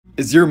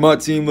Is your MUT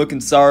team looking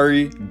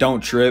sorry?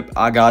 Don't trip,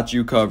 I got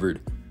you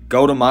covered.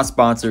 Go to my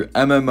sponsor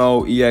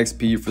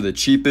MMOEXP for the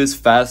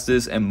cheapest,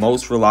 fastest, and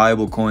most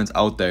reliable coins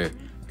out there.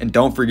 And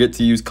don't forget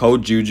to use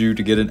code JUJU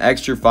to get an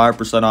extra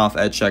 5% off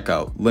at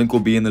checkout. Link will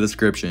be in the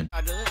description.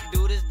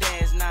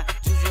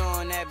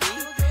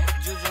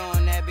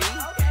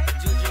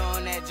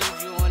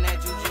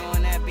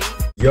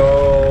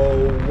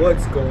 Yo,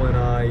 what's going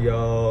on,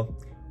 y'all?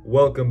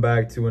 Welcome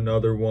back to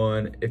another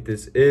one. If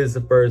this is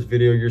the first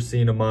video you're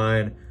seeing of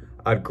mine,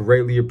 I'd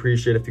greatly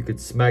appreciate if you could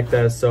smack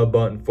that sub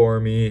button for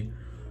me.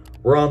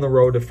 We're on the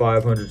road to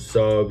 500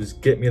 subs.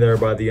 Get me there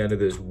by the end of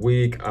this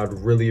week. I'd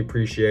really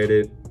appreciate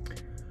it.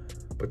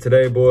 But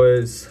today,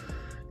 boys,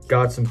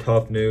 got some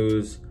tough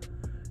news.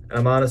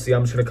 And I'm just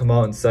gonna come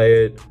out and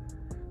say it.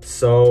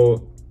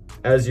 So,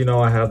 as you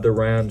know, I have the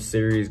RAMS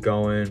series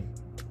going,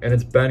 and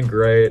it's been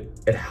great.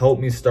 It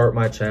helped me start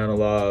my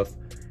channel off.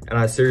 And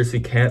I seriously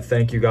can't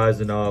thank you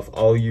guys enough,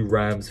 all you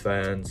RAMS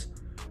fans,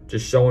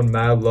 just showing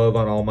mad love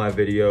on all my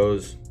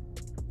videos.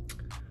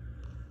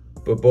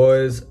 But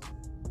boys,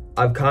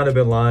 I've kind of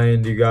been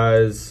lying to you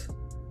guys.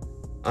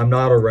 I'm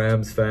not a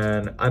RAMS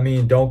fan. I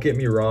mean, don't get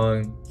me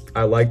wrong,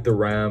 I like the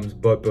RAMS,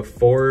 but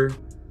before,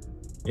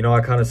 you know,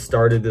 I kind of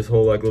started this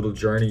whole like little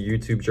journey,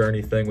 YouTube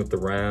journey thing with the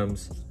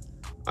RAMS,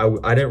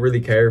 I didn't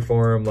really care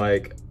for them.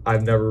 Like,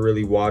 I've never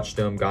really watched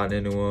them, gotten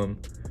into them.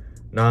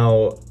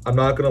 Now, I'm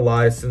not gonna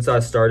lie, since I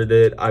started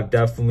it, I've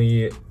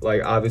definitely,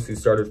 like, obviously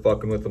started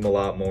fucking with them a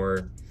lot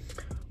more,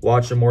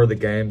 watching more of the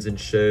games and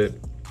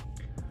shit.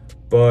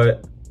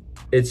 But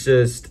it's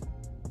just,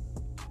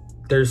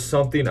 there's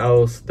something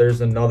else,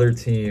 there's another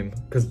team.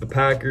 Because the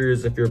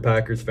Packers, if you're a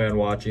Packers fan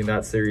watching,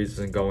 that series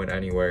isn't going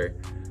anywhere.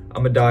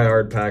 I'm a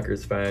diehard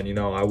Packers fan, you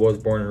know, I was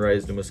born and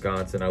raised in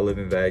Wisconsin, I live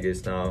in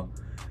Vegas now.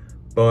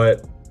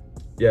 But,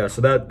 yeah,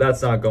 so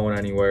that's not going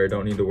anywhere,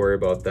 don't need to worry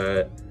about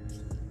that.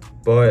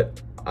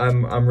 But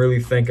I'm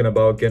really thinking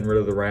about getting rid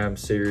of the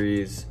RAMS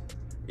series.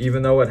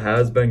 Even though it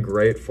has been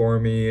great for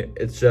me,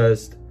 it's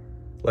just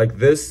like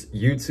this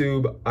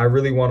YouTube, I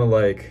really want to,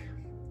 like,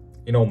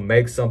 you know,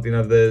 make something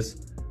of this.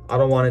 I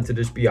don't want it to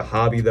just be a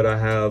hobby that I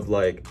have.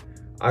 Like,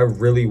 I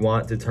really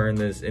want to turn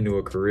this into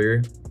a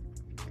career.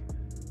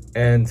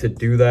 And to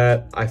do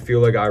that, I feel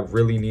like I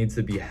really need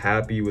to be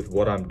happy with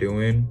what I'm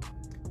doing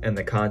and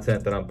the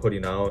content that I'm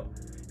putting out.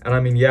 And I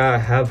mean, yeah, I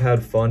have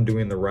had fun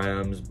doing the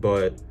RAMS,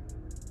 but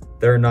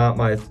they're not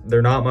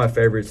my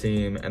favorite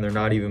team, and they're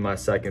not even my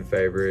second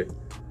favorite.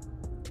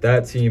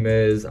 That team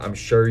is, I'm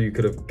sure you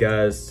could have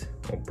guessed,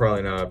 well,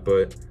 probably not,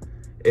 but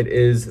it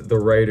is the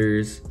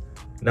Raiders.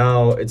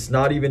 Now, it's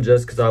not even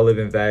just because I live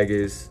in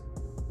Vegas.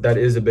 That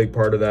is a big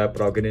part of that,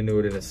 but I'll get into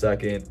it in a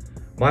second.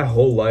 My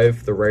whole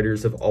life, the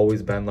Raiders have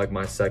always been like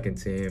my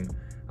second team.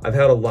 I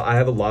have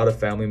a lot of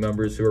family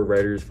members who are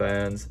Raiders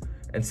fans,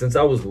 and since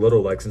I was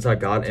little, like since I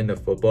got into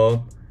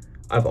football,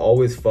 I've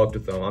always fucked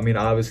with them. I mean,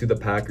 obviously the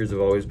Packers have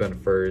always been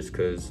first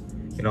because,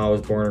 you know, I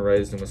was born and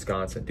raised in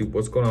Wisconsin. Dude,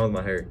 what's going on with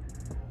my hair?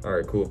 All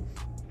right, cool.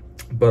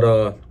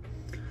 But,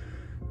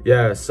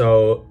 yeah,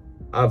 so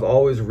I've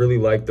always really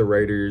liked the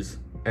Raiders,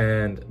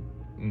 and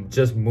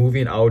just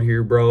moving out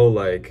here, bro,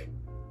 like,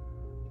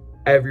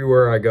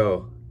 everywhere I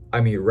go,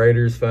 I meet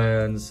Raiders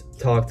fans,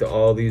 talk to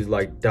all these,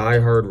 like,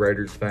 diehard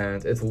Raiders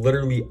fans. It's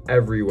literally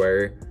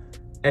everywhere.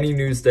 Any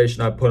news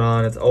station I put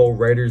on, it's, oh,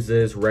 Raiders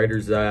this,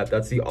 Raiders that.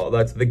 That's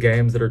the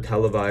games that are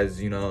televised,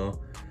 you know.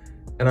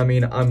 And I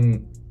mean,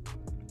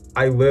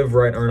 I live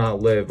right, or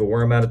not live, but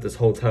where I'm at this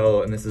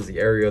hotel, and this is the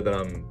area that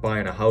I'm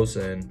buying a house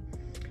in,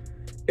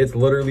 it's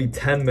literally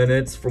 10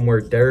 minutes from where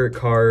Derek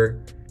Carr,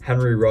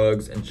 Henry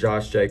Ruggs, and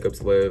Josh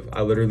Jacobs live.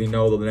 I literally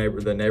know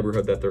the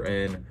neighborhood that they're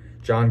in.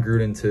 John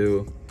Gruden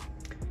too.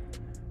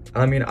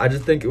 I mean, I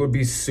just think it would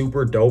be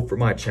super dope for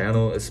my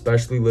channel,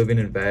 especially living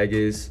in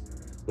Vegas.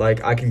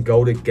 Like, I can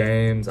go to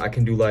games, I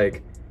can do,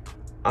 like,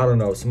 I don't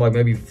know, some, like,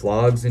 maybe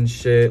vlogs and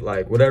shit,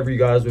 like, whatever you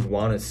guys would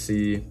want to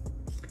see.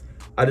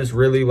 I just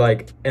really,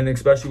 like, and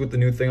especially with the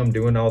new thing I'm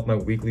doing now with my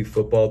weekly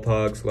football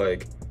talks,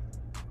 like,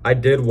 I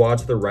did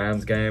watch the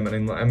RAMS game,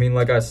 and I mean,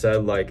 like I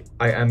said, like,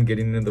 I am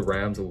getting into the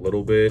RAMS a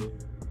little bit,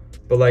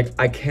 but, like,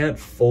 I can't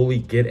fully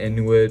get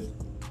into it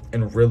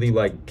and really,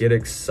 like, get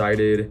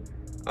excited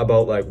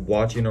about, like,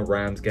 watching a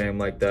RAMS game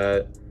like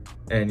that.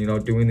 And, you know,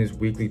 doing these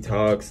weekly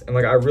talks. And,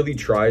 like, I really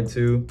tried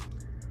to.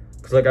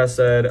 Because, like I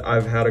said,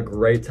 I've had a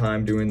great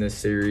time doing this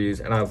series.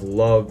 And I've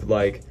loved,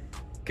 like,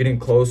 getting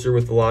closer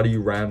with a lot of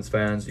you RAMS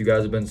fans. You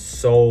guys have been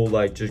so,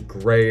 like, just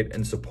great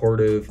and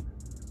supportive.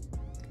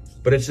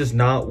 But it's just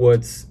not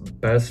what's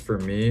best for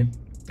me,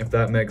 if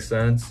that makes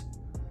sense.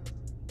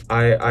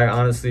 I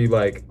honestly,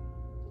 like,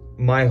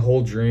 my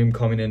whole dream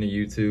coming into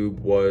YouTube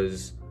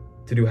was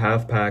to do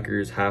half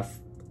Packers, half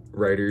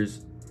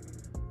Raiders.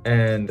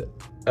 And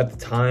at the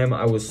time,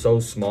 I was so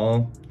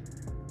small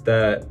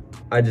that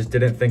I just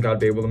didn't think I'd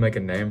be able to make a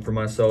name for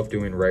myself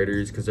doing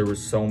Raiders, because there were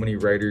so many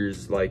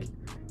Raiders, like,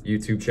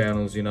 YouTube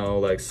channels, you know,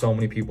 like, so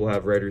many people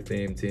have Raider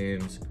themed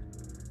teams.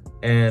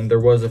 And there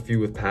was a few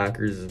with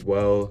Packers as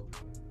well.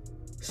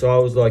 So I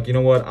was like, you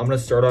know what, I'm going to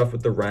start off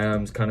with the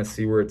RAMS, kind of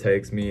see where it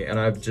takes me. And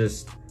I've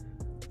just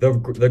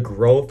the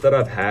growth that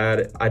I've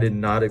had, I did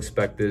not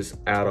expect this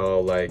at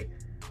all. Like,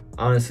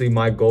 honestly,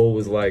 my goal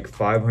was like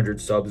 500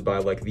 subs by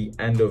like the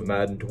end of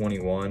Madden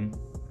 21.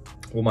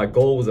 Well, my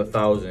goal was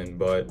 1,000,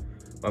 but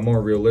my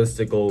more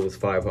realistic goal was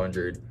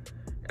 500.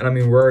 And I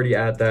mean, we're already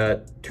at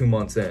that 2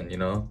 months in, you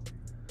know?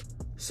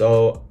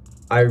 So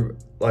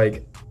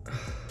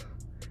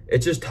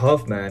it's just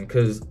tough, man,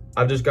 because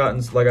I've just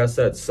gotten, like I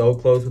said, so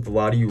close with a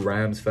lot of you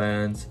Rams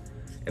fans.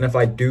 And if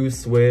I do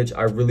switch,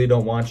 I really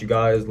don't want you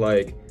guys,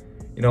 like,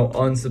 you know,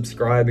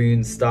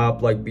 unsubscribing,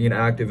 stop, like, being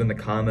active in the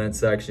comment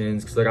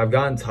sections. Because, like, I've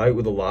gotten tight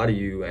with a lot of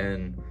you.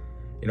 And,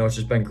 you know, it's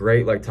just been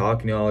great, like,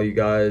 talking to all you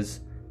guys.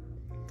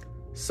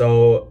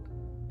 So,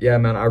 yeah,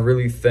 man, I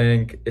really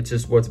think it's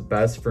just what's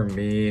best for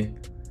me.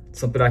 It's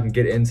something I can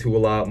get into a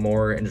lot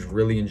more and just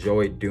really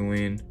enjoy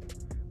doing.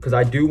 Because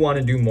I do want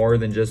to do more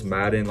than just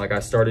Madden. Like, I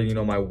started, you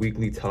know, my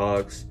weekly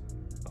talks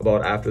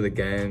about after the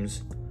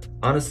games.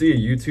 Honestly, a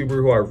YouTuber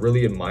who I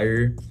really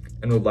admire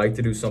and would like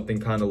to do something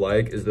kind of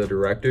like is the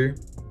director.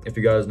 If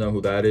you guys know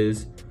who that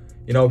is.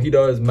 You know, he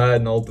does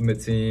Madden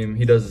Ultimate Team.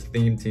 He does his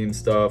theme team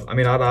stuff. I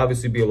mean, I'd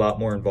obviously be a lot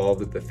more involved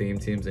with the theme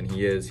teams than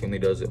he is. He only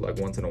does it like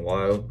once in a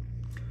while.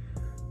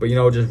 But, you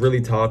know, just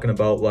really talking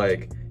about,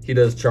 like, he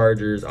does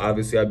Chargers.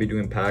 Obviously, I'd be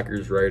doing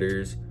Packers,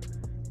 Raiders.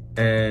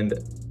 And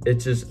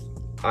it's just,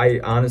 I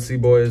honestly,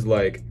 boys,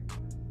 like,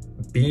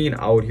 being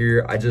out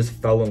here, I just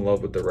fell in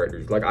love with the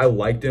Raiders. Like, I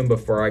liked him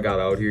before I got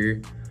out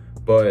here,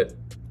 but,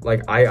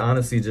 like, I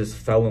honestly just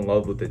fell in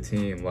love with the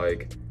team.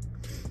 Like,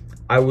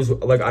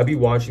 I'd be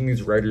watching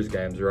these Raiders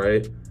games,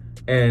 right?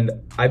 And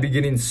I'd be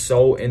getting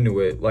so into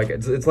it. Like,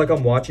 it's like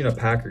I'm watching a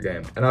Packer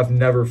game, and I've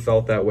never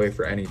felt that way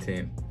for any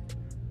team.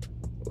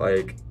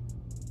 Like,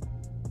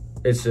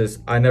 it's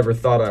just, I never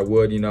thought I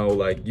would, you know,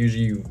 like,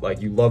 usually you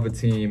love a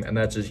team, and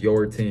that's just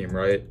your team,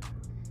 right?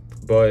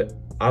 But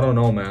I don't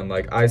know, man.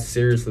 Like, I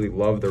seriously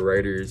love the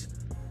Raiders.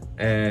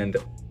 And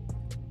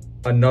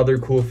another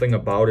cool thing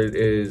about it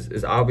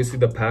is obviously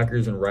the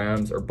Packers and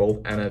Rams are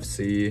both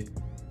NFC,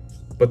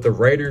 but the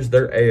Raiders,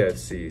 they're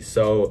AFC.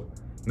 So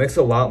it makes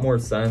a lot more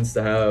sense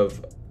to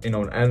have, you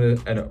know, an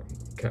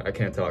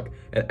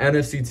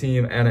NFC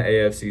team and an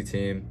AFC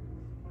team.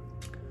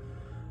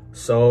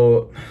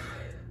 So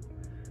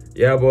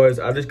yeah, boys,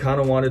 I just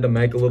kind of wanted to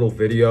make a little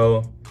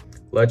video,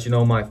 let you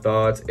know my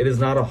thoughts. It is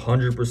not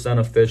 100%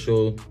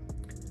 official.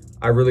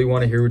 I really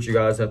want to hear what you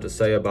guys have to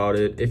say about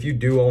it. If you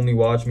do only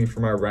watch me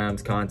for my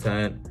Rams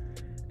content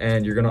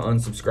and you're going to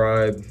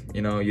unsubscribe,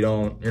 you know, you're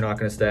not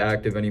going to stay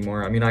active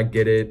anymore. I mean, I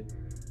get it.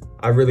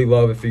 I really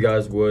love if you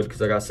guys would,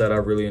 because like I said, I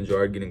really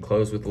enjoyed getting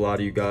close with a lot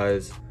of you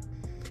guys.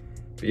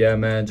 But yeah,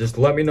 man, just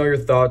let me know your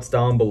thoughts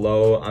down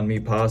below on me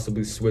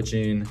possibly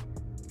switching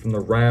from the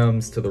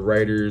Rams to the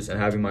Raiders and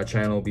having my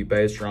channel be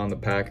based around the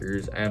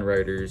Packers and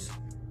Raiders.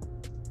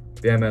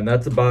 But yeah, man,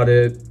 that's about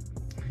it.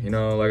 You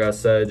know, like I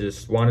said,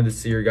 just wanted to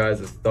see your guys'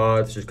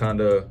 thoughts, just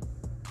kind of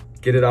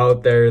get it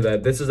out there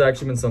that this has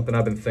actually been something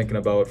I've been thinking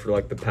about for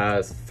like the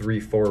past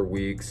 3-4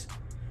 weeks.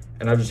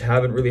 And I just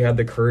haven't really had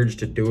the courage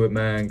to do it,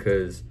 man,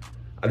 because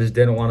I just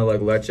didn't want to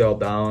like let y'all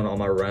down, all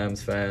my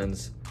Rams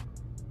fans.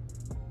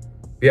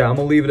 But yeah, I'm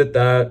going to leave it at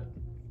that.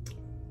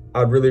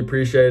 I'd really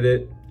appreciate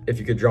it if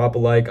you could drop a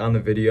like on the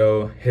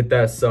video, hit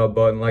that sub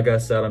button. Like I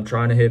said, I'm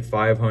trying to hit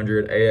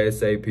 500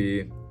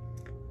 ASAP.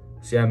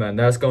 So yeah, man,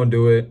 that's going to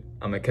do it.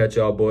 I'm going to catch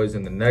y'all boys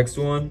in the next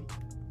one.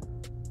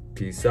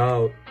 Peace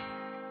out.